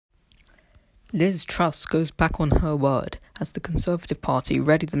Liz Truss goes back on her word as the Conservative Party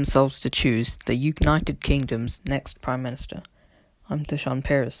ready themselves to choose the United Kingdom's next Prime Minister. I'm Dushan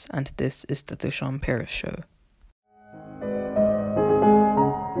Paris, and this is the Dushan Paris Show.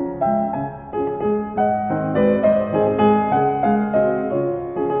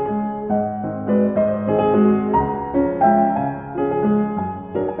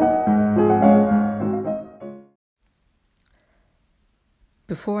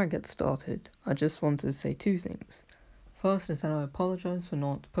 Before I get started, I just wanted to say two things. First is that I apologise for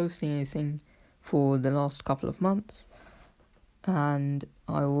not posting anything for the last couple of months, and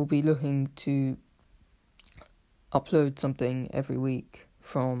I will be looking to upload something every week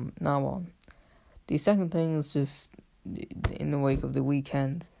from now on. The second thing is just in the wake of the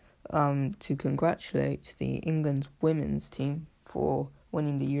weekend to congratulate the England women's team for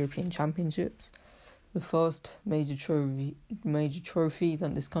winning the European Championships. The first major trophy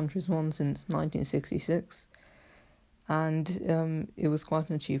that this country's won since 1966, and it was quite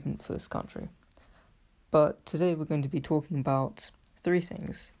an achievement for this country. But today we're going to be talking about three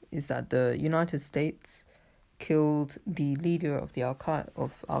things: is that the United States killed the leader of the Al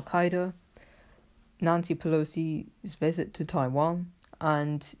Qaeda, Nancy Pelosi's visit to Taiwan,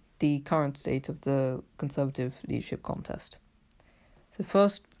 and the current state of the Conservative leadership contest. So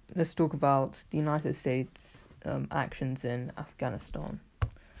first, let's talk about the United States' actions in Afghanistan.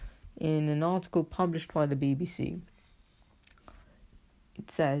 In an article published by the BBC,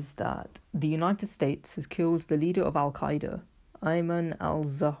 it says that the United States has killed the leader of Al-Qaeda, Ayman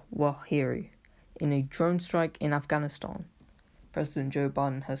al-Zawahiri, in a drone strike in Afghanistan. President Joe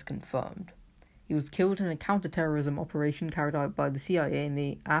Biden has confirmed. He was killed in a counter-terrorism operation carried out by the CIA in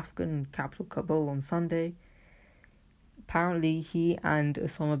the Afghan capital Kabul on Sunday. Apparently, he and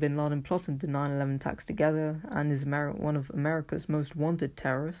Osama bin Laden plotted the 9/11 attacks together and is one of America's most wanted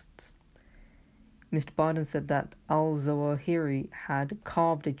terrorists. Mr. Biden said that al-Zawahiri had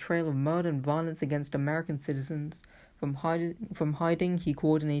carved a trail of murder and violence against American citizens. From hiding, he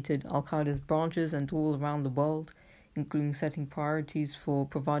coordinated Al-Qaeda's branches and all around the world, including setting priorities for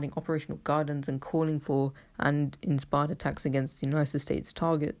providing operational guidance and calling for and inspired attacks against the United States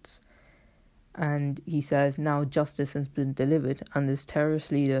targets. And he says now justice has been delivered and this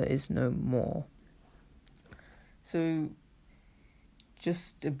terrorist leader is no more. So,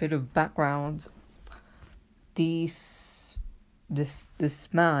 just a bit of background. This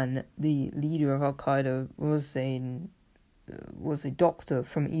man, the leader of Al Qaeda, was a doctor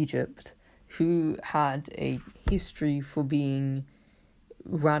from Egypt who had a history for being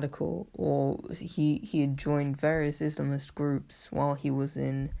radical, or he had joined various Islamist groups while he was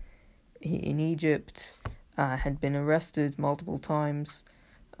in Egypt, had been arrested multiple times,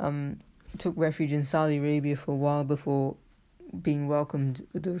 took refuge in Saudi Arabia for a while before being welcomed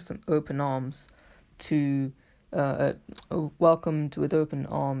with open arms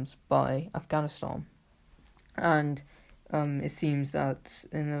by Afghanistan. And it seems that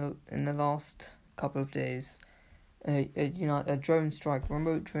in the last couple of days, a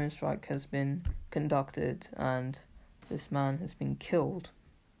remote drone strike has been conducted, and this man has been killed.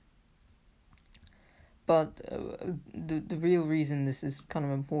 But the real reason this is kind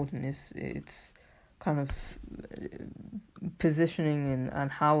of important is it's kind of positioning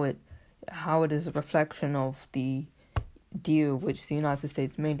and how it is a reflection of the deal which the United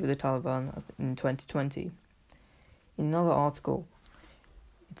States made with the Taliban in 2020. In another article,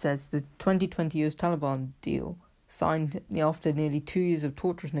 it says the 2020 US Taliban deal, signed after nearly 2 years of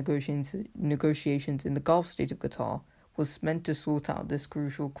torturous negotiations in the Gulf state of Qatar, was meant to sort out this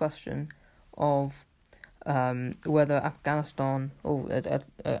crucial question of whether Afghanistan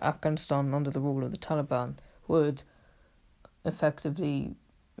under the rule of the Taliban would effectively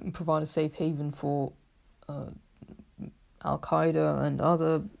provide a safe haven for Al-Qaeda and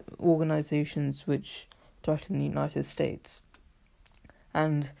other organizations which threaten the United States.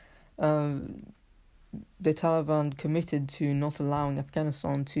 And the Taliban committed to not allowing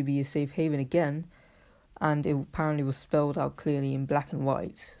Afghanistan to be a safe haven again, and it apparently was spelled out clearly in black and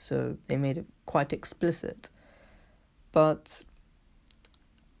white, so they made it quite explicit. But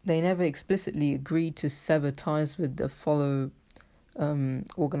they never explicitly agreed to sever ties with the follow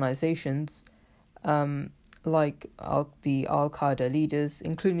organizations, like the Al-Qaeda leaders,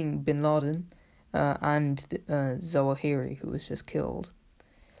 including bin Laden and Zawahiri, who was just killed.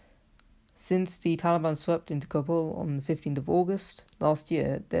 Since the Taliban swept into Kabul on the 15th of August last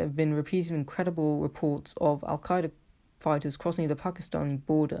year, there have been repeated incredible reports of Al-Qaeda fighters crossing the Pakistani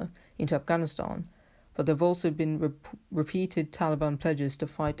border into Afghanistan, but there have also been repeated Taliban pledges to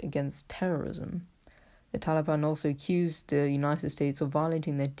fight against terrorism. The Taliban also accused the United States of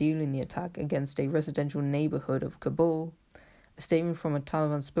violating their deal in the attack against a residential neighborhood of Kabul. A statement from a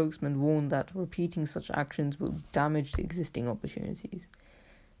Taliban spokesman warned that repeating such actions will damage the existing opportunities.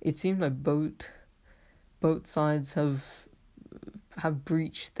 It seems like both sides have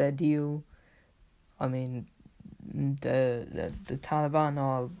breached their deal. I mean, the Taliban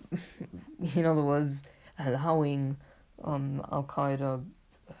are, in other words, allowing Al-Qaeda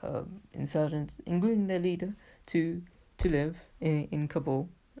insurgents, including their leader, to live in Kabul.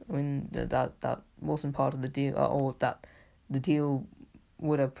 I mean, that wasn't part of the deal, or that the deal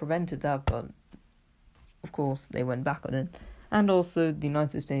would have prevented that, but of course they went back on it. And also the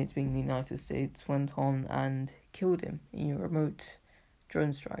United States, being the United States, went on and killed him in a remote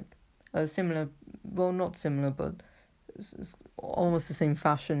drone strike. Similar, well, not similar, but it's almost the same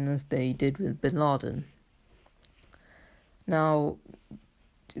fashion as they did with Bin Laden. Now,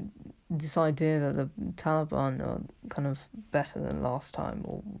 this idea that the Taliban are kind of better than last time,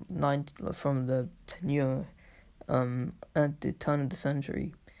 or from the tenure at the turn of the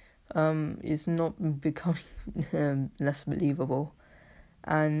century, is not becoming less believable.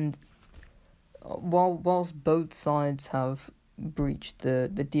 And whilst both sides have breached the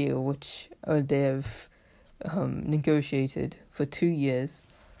deal which they have negotiated for 2 years,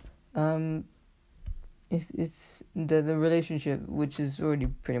 it's the relationship, which is already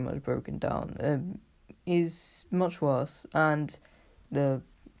pretty much broken down, is much worse, and the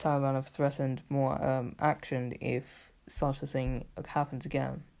Taliban have threatened more action if such a thing happens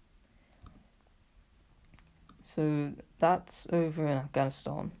again. So that's over in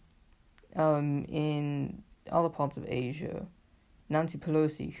Afghanistan. In other parts of Asia, Nancy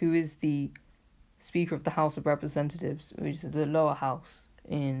Pelosi, who is the Speaker of the House of Representatives, which is the lower house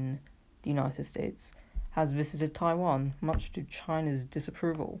in the United States, has visited Taiwan, much to China's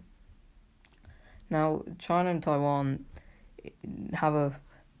disapproval. Now, China and Taiwan have a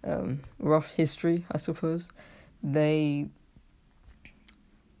rough history, I suppose.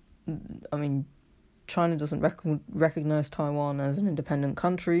 China doesn't recognize Taiwan as an independent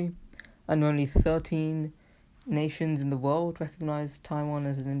country, and only 13 nations in the world recognize Taiwan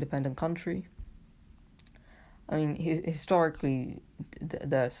as an independent country. I mean, historically,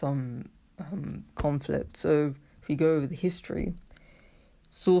 there are some conflict. So if you go over the history,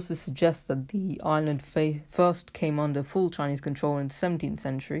 sources suggest that the island first came under full Chinese control in the 17th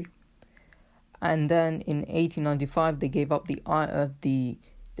century, and then in 1895 they gave up the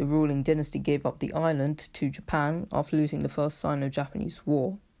ruling dynasty gave up the island to Japan after losing the first Sino-Japanese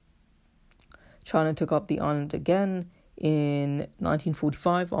War. China took up the island again in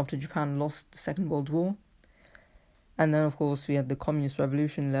 1945 after Japan lost the Second World War. And then, of course, we had the Communist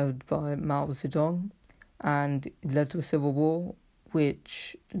Revolution led by Mao Zedong, and it led to a civil war,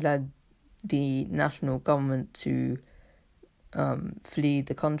 which led the national government to flee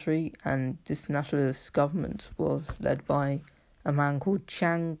the country, and this nationalist government was led by a man called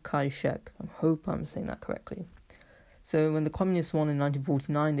Chiang Kai-shek. I hope I'm saying that correctly. So when the communists won in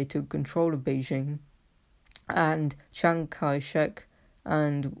 1949, they took control of Beijing, and Chiang Kai-shek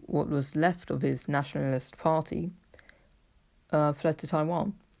and what was left of his nationalist party fled to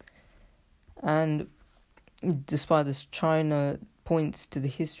Taiwan. And despite this, China points to the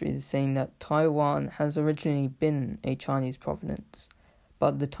history saying that Taiwan has originally been a Chinese province,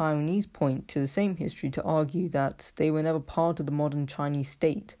 but the Taiwanese point to the same history to argue that they were never part of the modern Chinese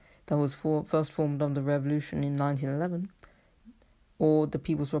state that was first formed under the revolution in 1911, or the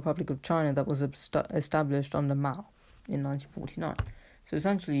People's Republic of China that was established under Mao in 1949. So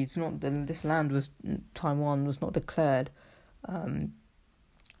essentially, it's not this land Taiwan was not declared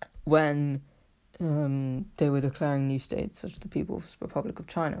when they were declaring new states such as the People's Republic of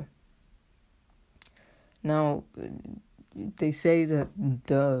China. Now, they say that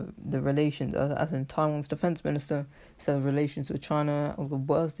the relations, as in Taiwan's defense minister said, the relations with China are the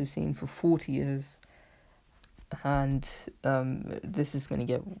worst they've seen for 40 years. And this is going to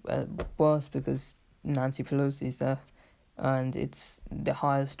get worse because Nancy Pelosi is there, and it's the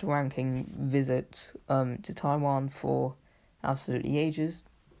highest ranking visit to Taiwan for absolutely ages.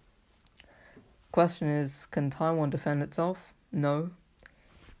 Question is, can Taiwan defend itself? No.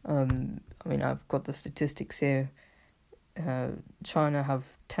 I've got the statistics here. China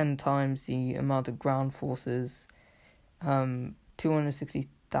have 10 times the amount of ground forces,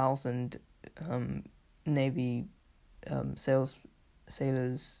 260,000 Navy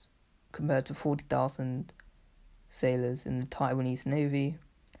sailors compared to 40,000 sailors in the Taiwanese Navy.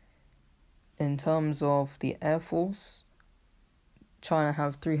 In terms of the Air Force, China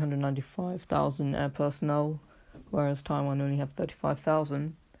have 395,000 air personnel, whereas Taiwan only have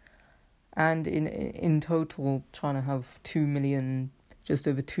 35,000. And in total, China have just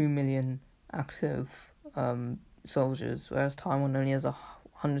over 2 million active soldiers, whereas Taiwan only has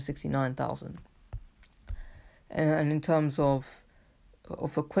 169,000. And in terms of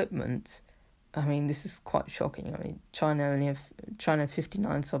equipment, I mean, this is quite shocking. I mean, China have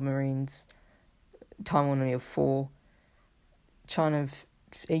 59 submarines, Taiwan only have 4. China have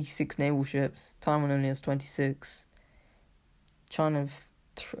 86 naval ships, Taiwan only has 26. China have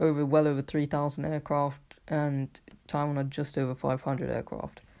well over 3,000 aircraft, and Taiwan are just over 500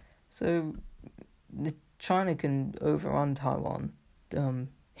 aircraft. So China can overrun Taiwan in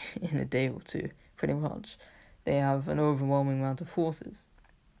a day or two, pretty much. They have an overwhelming amount of forces.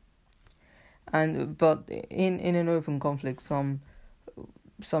 But in an open conflict, some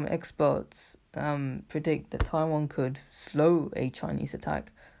experts predict that Taiwan could slow a Chinese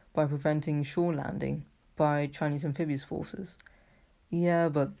attack by preventing shore landing by Chinese amphibious forces. Yeah,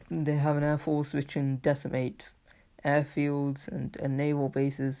 but they have an air force which can decimate airfields and naval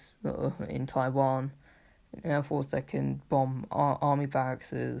bases in Taiwan, an air force that can bomb army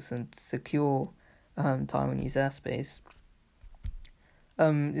barracks and secure Taiwanese airspace.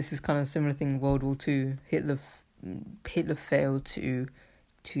 This is kind of a similar thing in World War II. Hitler failed to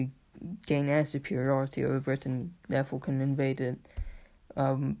gain air superiority over Britain, therefore can invade it,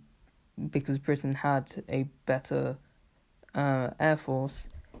 because Britain had a better air force.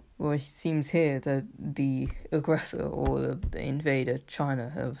 Well, it seems here that the aggressor or the invader, China,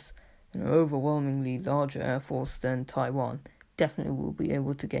 has an overwhelmingly larger air force than Taiwan. Definitely will be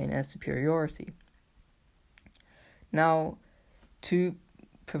able to gain air superiority. Now, to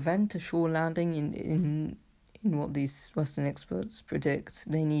prevent a shore landing in what these Western experts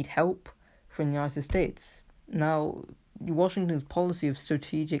predict, they need help from the United States. Now, Washington's policy of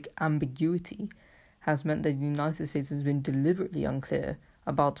strategic ambiguity has meant that the United States has been deliberately unclear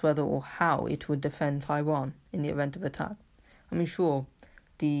about whether or how it would defend Taiwan in the event of attack. I mean, sure,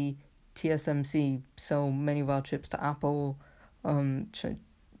 the TSMC sell many of our chips to Apple.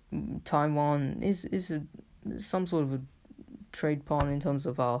 Taiwan is some sort of a trade partner in terms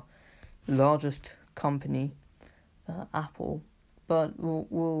of our largest company, Apple, but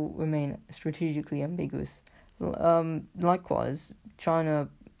will remain strategically ambiguous. Likewise, China,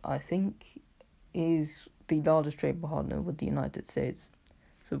 I think, is the largest trade partner with the United States.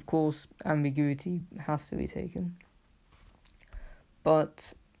 So, of course, ambiguity has to be taken.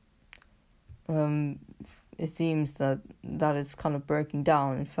 But it seems that is kind of breaking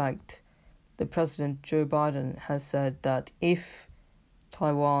down. In fact, the President, Joe Biden, has said that if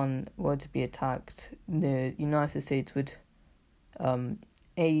Taiwan were to be attacked, the United States would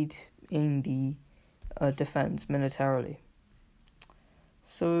aid in the defense militarily.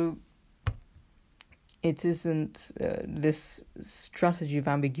 So it isn't, this strategy of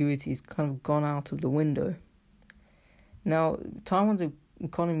ambiguity is kind of gone out of the window. Now, Taiwan's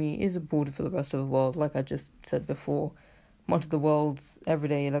economy is a border for the rest of the world, like I just said before. Much of the world's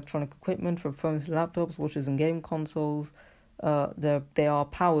everyday electronic equipment, from phones to laptops, watches and game consoles, they are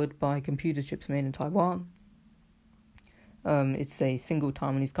powered by computer chips made in Taiwan. It's a single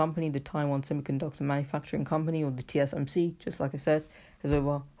Taiwanese company, the Taiwan Semiconductor Manufacturing Company, or the TSMC, just like I said, has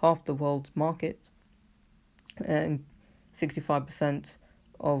over half the world's market. And 65%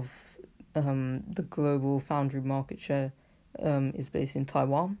 of the global foundry market share is based in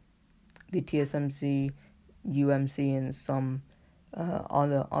Taiwan. The TSMC, UMC, and some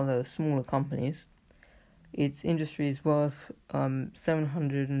other smaller companies. Its industry is worth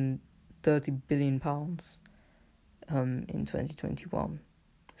 £730 billion in 2021.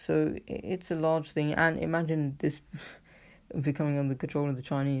 So it's a large thing, and imagine this becoming under control of the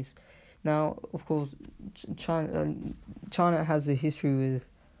Chinese. Now, of course, China has a history with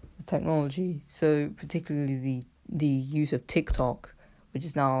technology, so particularly the use of TikTok, which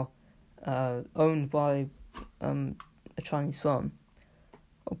is now owned by a Chinese firm.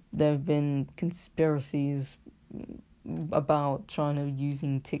 There have been conspiracies about China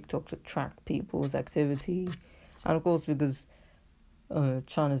using TikTok to track people's activity, and of course, because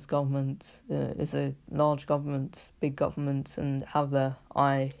China's government is a large government, big government, and have their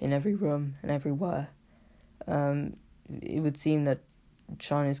eye in every room and everywhere, it would seem that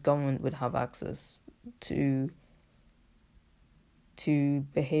China's government would have access to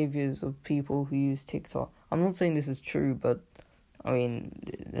behaviors of people who use TikTok. I'm not saying this is true, but I mean,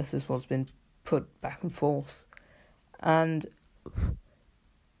 this is what's been put back and forth. And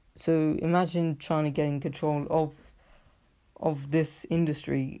so imagine China getting control of this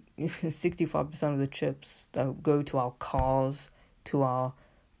industry. 65% of the chips that go to our cars, to our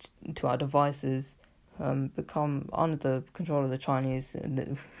devices, become under the control of the Chinese,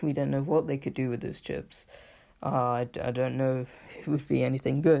 and we don't know what they could do with those chips. I don't know if it would be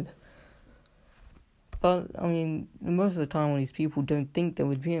anything good. But, I mean, most of the Taiwanese people don't think there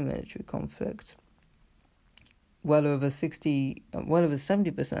would be a military conflict. Well over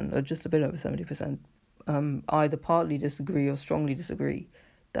 70%, or just a bit over 70%, either partly disagree or strongly disagree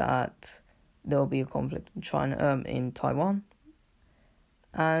that there'll be a conflict in in Taiwan.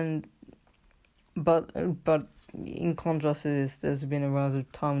 But in contrast to this, there's been a rise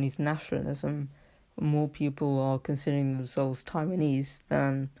of Taiwanese nationalism. More people are considering themselves Taiwanese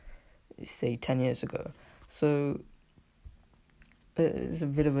than, say, 10 years ago. So there's a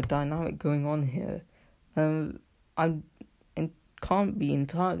bit of a dynamic going on here. I can't be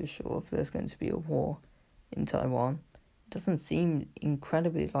entirely sure if there's going to be a war in Taiwan. It doesn't seem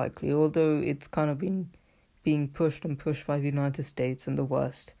incredibly likely, although it's kind of been being pushed by the United States and the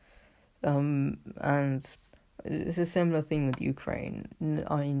West. And it's a similar thing with Ukraine.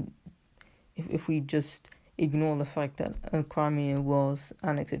 I mean, if we just ignore the fact that Crimea was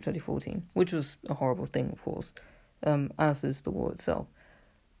annexed in 2014, which was a horrible thing, of course, as is the war itself.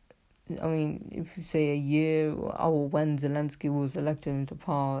 I mean, if you say a year or when Zelensky was elected into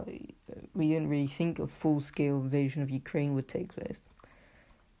power, we didn't really think a full-scale invasion of Ukraine would take place.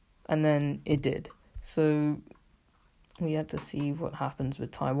 And then it did. So we had to see what happens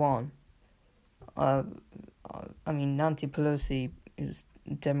with Taiwan. I mean, Nancy Pelosi is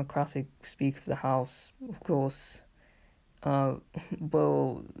Democratic Speaker of the House, of course,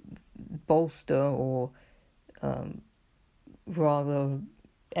 will bolster or rather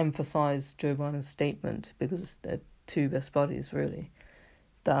emphasize Joe Biden's statement, because they're two best buddies, really,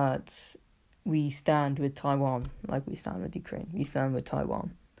 that we stand with Taiwan like we stand with Ukraine. We stand with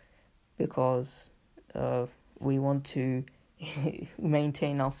Taiwan because we want to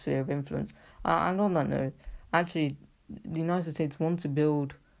maintain our sphere of influence. And on that note, actually, the United States want to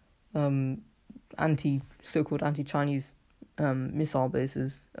build so-called anti-Chinese missile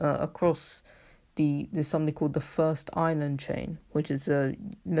bases across there's something called the First Island Chain, which is a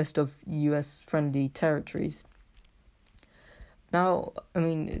list of US-friendly territories. Now, I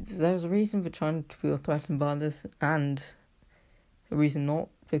mean, there's a reason for China to feel threatened by this, and a reason not,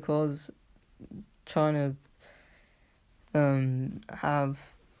 because China have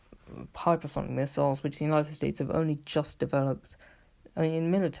hypersonic missiles, which the United States have only just developed. I mean,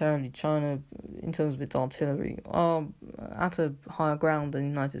 militarily, China, in terms of its artillery, are at a higher ground than the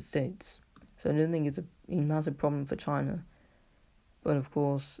United States. So I don't think it's a massive problem for China. But of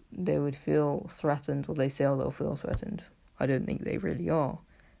course, they would feel threatened, or they say they'll feel threatened. I don't think they really are.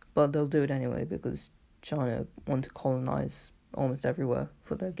 But they'll do it anyway, because China want to colonize almost everywhere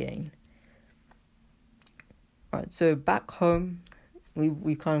for their gain. Right, so back home,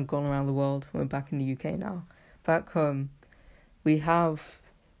 we've kind of gone around the world. We're back in the UK now. Back home, we have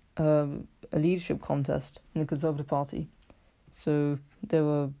a leadership contest in the Conservative Party. So there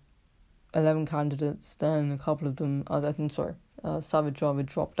were 11 candidates, then a couple of them, Savage Javid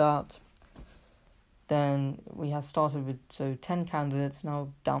dropped out. Then we had started with 10 candidates,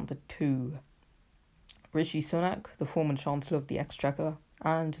 now down to 2. Rishi Sunak, the former Chancellor of the Exchequer,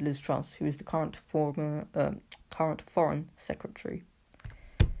 and Liz Truss, who is the current Foreign Secretary.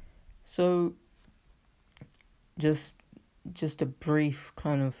 So, just a brief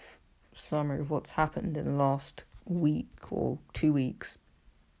kind of summary of what's happened in the last week or 2 weeks.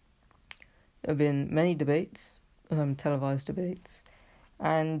 There have been many debates, televised debates,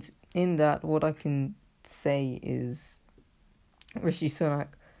 and in that, what I can say is Rishi Sunak,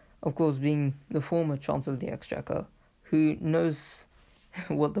 of course, being the former Chancellor of the Exchequer, who knows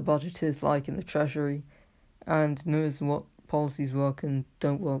what the budget is like in the Treasury and knows what policies work and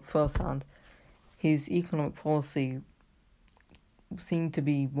don't work firsthand, his economic policy seemed to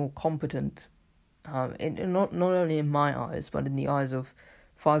be more competent, not only in my eyes, but in the eyes of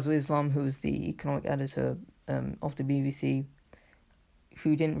Faisal Islam, who was the economic editor of the BBC,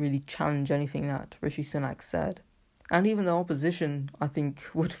 who didn't really challenge anything that Rishi Sunak said. And even the opposition, I think,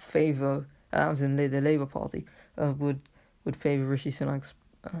 would favour, as in the Labour Party, would favour Rishi Sunak's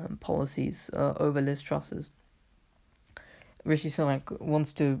policies over Liz Truss's. Rishi Sunak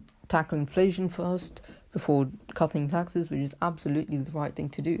wants to tackle inflation first before cutting taxes, which is absolutely the right thing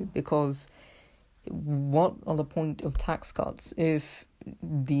to do, because what are the point of tax cuts if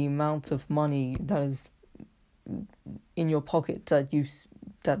the amount of money that is in your pocket that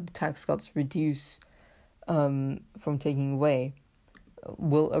tax cuts reduce from taking away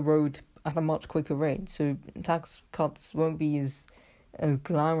will erode at a much quicker rate? So tax cuts won't be as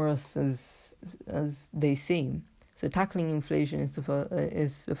glamorous as they seem. So tackling inflation is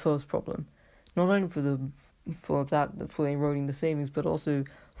the first problem. not only for eroding the savings, but also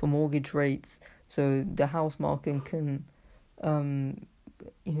for mortgage rates, so the house market can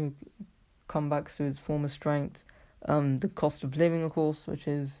come back to its former strength. The cost of living, of course, which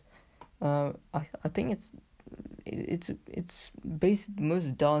is I think it's basically the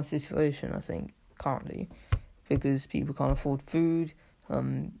most dire situation, I think, currently, because people can't afford food,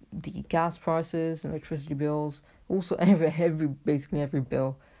 the gas prices, electricity bills, also basically every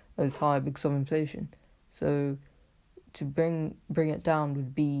bill is high because of inflation. So to bring it down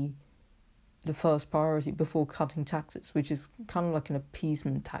would be the first priority before cutting taxes, which is kind of like an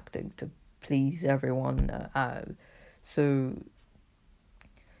appeasement tactic to please everyone. So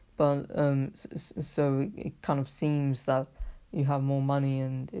it kind of seems that you have more money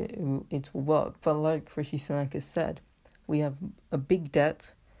and it will work. But like Rishi Sunak has said, we have a big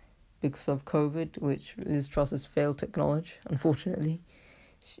debt because of COVID, which Liz Truss has failed to acknowledge, unfortunately.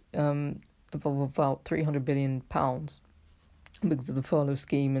 About £300 billion because of the furlough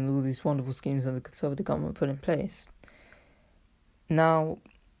scheme and all these wonderful schemes that the Conservative government put in place. Now,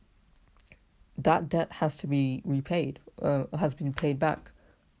 that debt has to be repaid, has been paid back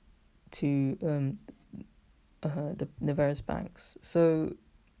to the various banks. So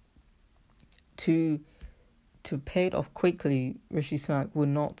to pay it off quickly, Rishi Sunak would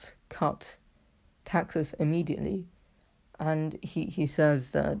not cut taxes immediately. And he says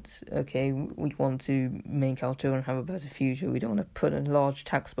that, okay, we want to make our children have a better future. We don't want to put a large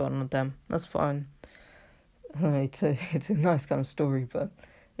tax burden on them. That's fine. It's a nice kind of story, but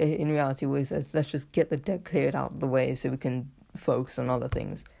in reality, what he says, let's just get the debt cleared out of the way so we can focus on other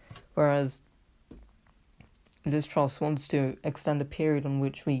things. Whereas Liz Truss wants to extend the period on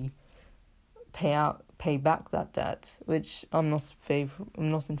which we pay back that debt, which I'm not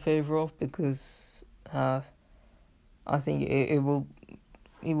in favor of, because I think it will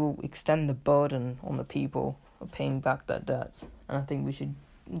extend the burden on the people of paying back that debt, and I think we should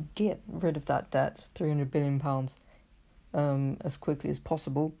get rid of that debt, £300 billion, as quickly as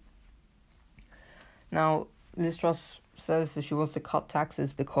possible. Now, Liz Truss says that she wants to cut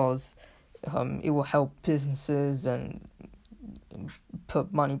taxes because it will help businesses and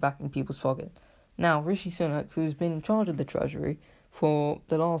put money back in people's pocket. Now, Rishi Sunak, who's been in charge of the Treasury for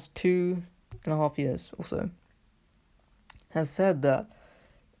the last 2.5 years or so, has said that,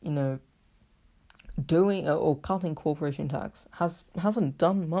 doing or cutting corporation tax hasn't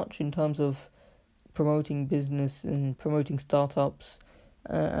done much in terms of promoting business and promoting startups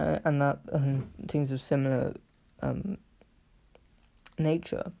and things of similar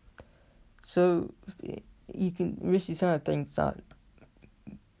nature. So Rishi Sunak thinks that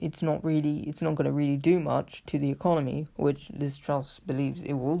it's not going to really do much to the economy, which Liz Truss believes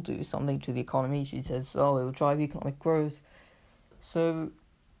it will do something to the economy. She says, it will drive economic growth. So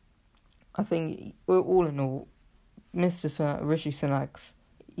I think, all in all, Rishi Sunak's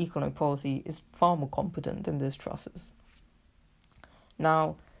economic policy is far more competent than Liz Truss's.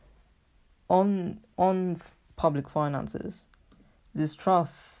 Now, on public finances, Liz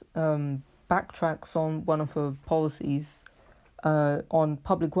Truss backtracks on one of her policies on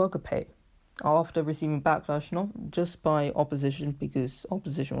public worker pay after receiving backlash, not just by opposition, because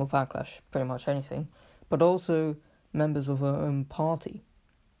opposition will backlash pretty much anything, but also members of her own party.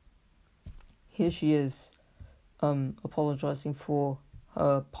 Here she is apologising for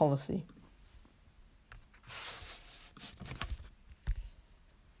her policy.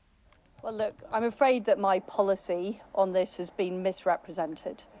 Well, look, I'm afraid that my policy on this has been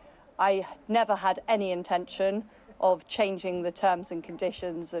misrepresented. I never had any intention of changing the terms and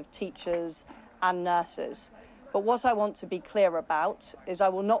conditions of teachers and nurses. But what I want to be clear about is I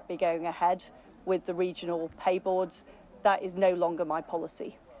will not be going ahead with the regional pay boards. That is no longer my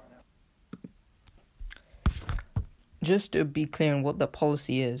policy. Just to be clear on what the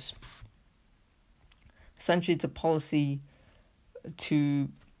policy is, essentially it's a policy to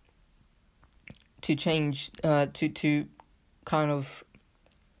change, to kind of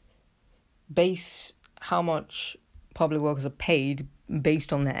base how much public workers are paid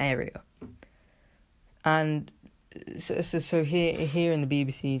based on their area. And so here in the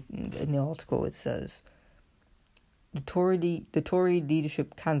BBC, in the article, it says, the Tory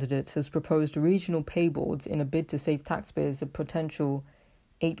leadership candidate has proposed regional pay boards in a bid to save taxpayers a potential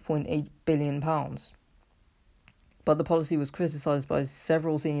 £8.8 billion. But the policy was criticised by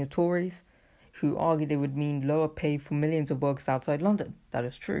several senior Tories, who argued it would mean lower pay for millions of workers outside London. That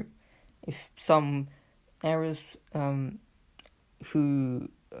is true. If some areas the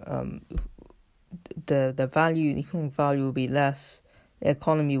economic value will be less, the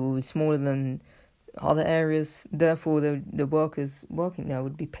economy will be smaller than other areas, therefore the workers working there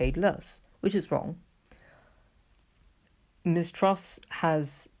would be paid less, which is wrong. Ms. Truss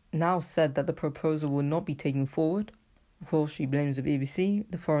has now said that the proposal will not be taken forward. Of course, she blames the BBC.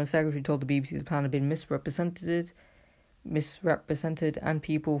 The Foreign Secretary told the BBC the plan had been misrepresented, and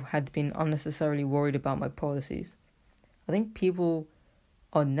people had been unnecessarily worried about my policies. I think people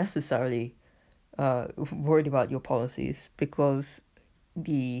are necessarily worried about your policies because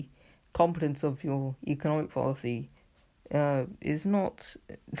the competence of your economic policy is not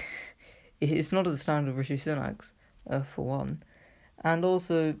it's not at the standard of Rishi Sunak's, for one, and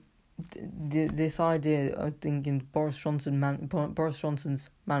also this idea, I think, in Boris Johnson's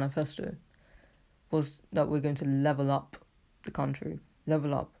manifesto was that we're going to level up the country,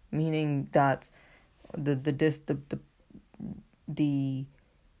 meaning that the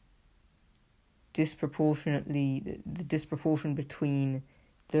disproportion between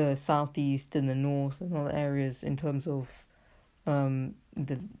the southeast and the north and other areas in terms of the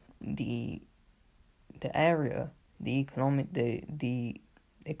area, the economy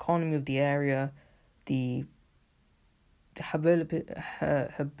of the area, the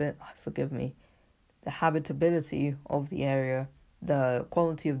habitability of the area, the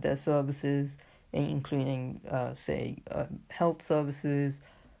quality of their services, including health services,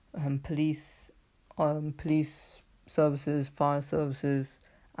 police services, fire services,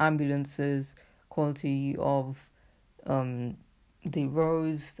 ambulances, quality of the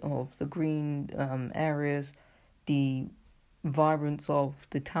roads, of the green areas, the vibrance of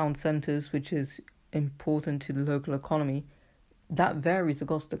the town centres, which is important to the local economy. That varies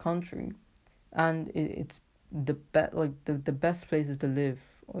across the country, and it's the best places to live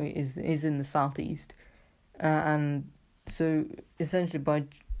is in the southeast, and so essentially by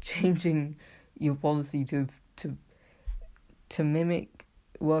changing your policy to mimic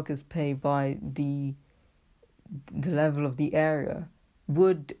workers' pay by the level of the area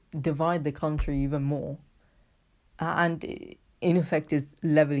would divide the country even more, and in effect is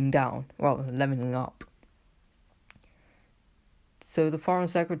levelling down rather than levelling up. So the Foreign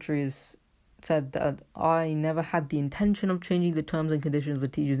Secretary has said that I never had the intention of changing the terms and conditions for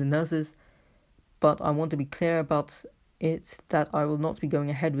teachers and nurses, but I want to be clear about it that I will not be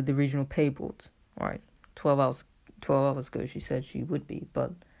going ahead with the regional pay boards. Alright, 12 hours ago she said she would be,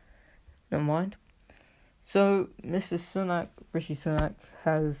 but never mind. So Rishi Sunak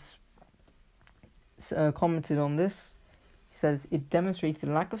has commented on this. He says, it demonstrates a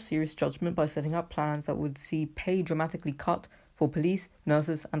lack of serious judgment by setting up plans that would see pay dramatically cut for police,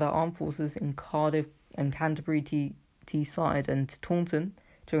 nurses and our armed forces in Cardiff and Canterbury, Teesside and Taunton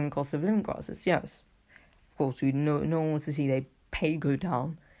during the cost of living crisis. Yes, of course, no one wants to see their pay go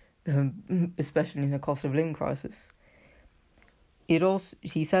down, especially in a cost of living crisis.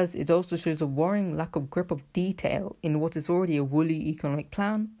 He says it also shows a worrying lack of grip of detail in what is already a woolly economic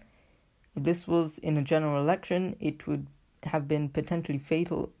plan. If this was in a general election, it would have been potentially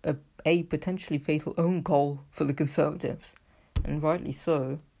fatal own goal for the Conservatives, and rightly so.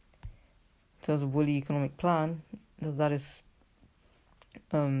 In terms of woolly economic plan, that is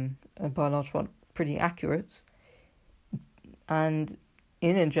by a large part pretty accurate, and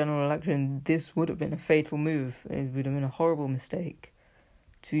in a general election this would have been a fatal move. It would have been a horrible mistake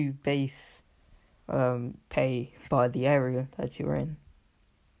to base pay by the area that you're in.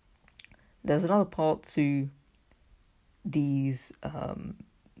 There's another part to these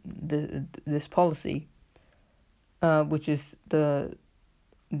this policy, which is the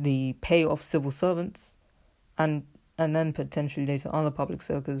pay of civil servants, and then potentially later other public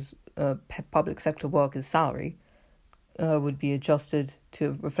sector workers' salary would be adjusted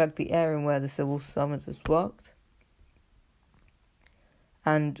to reflect the area where the civil servants has worked.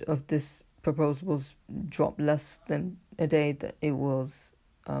 And of this proposal was dropped less than a day that it was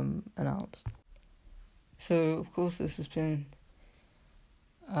announced. So, of course, this has been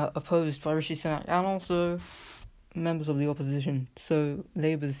opposed by Rishi Sunak and also members of the opposition. So,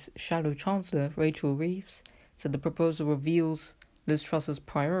 Labour's Shadow Chancellor, Rachel Reeves, said the proposal reveals Liz Truss's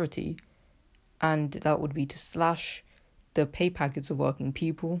priority, and that would be to slash the pay packets of working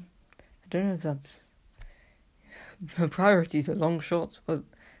people. I don't know if that's a priority, is a long shot, but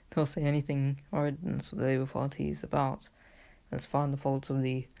they'll say anything. Alright, that's what the Labour Party is about. Let's find the faults of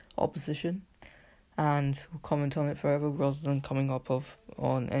the opposition, and we'll comment on it forever rather than coming up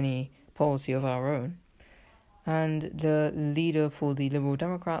on any policy of our own. And the leader for the Liberal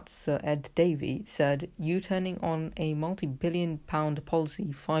Democrats, Sir Ed Davey, said U-turning on a multi-billion-pound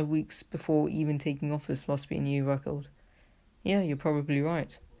policy 5 weeks before even taking office must be a new record. Yeah, you're probably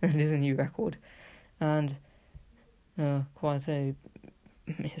right. It is a new record, and quite a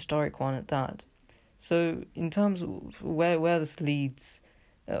historic one at that. So, in terms of where this leads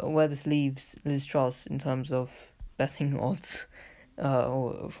where this leaves Liz Truss in terms of betting odds,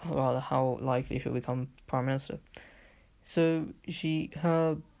 or rather how likely she'll become Prime Minister. So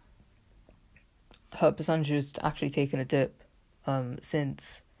her percentage has actually taken a dip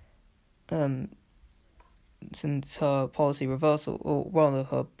since her policy reversal, or rather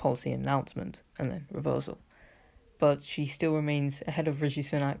her policy announcement and then reversal. But she still remains ahead of Rishi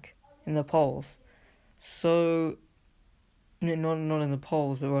Sunak in the polls. So, not in the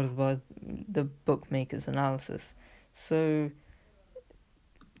polls, but rather by the bookmakers' analysis. So,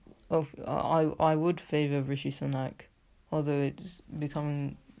 I would favour Rishi Sunak, although it's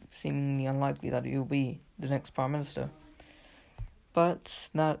becoming seemingly unlikely that he will be the next Prime Minister. But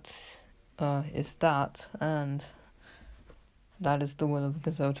that is that, and that is the will of the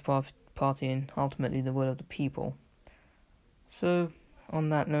Conservative Party and ultimately the will of the people. So, on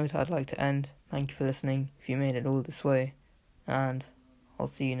that note, I'd like to end. Thank you for listening, if you made it all this way, and I'll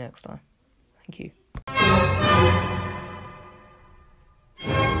see you next time. Thank you.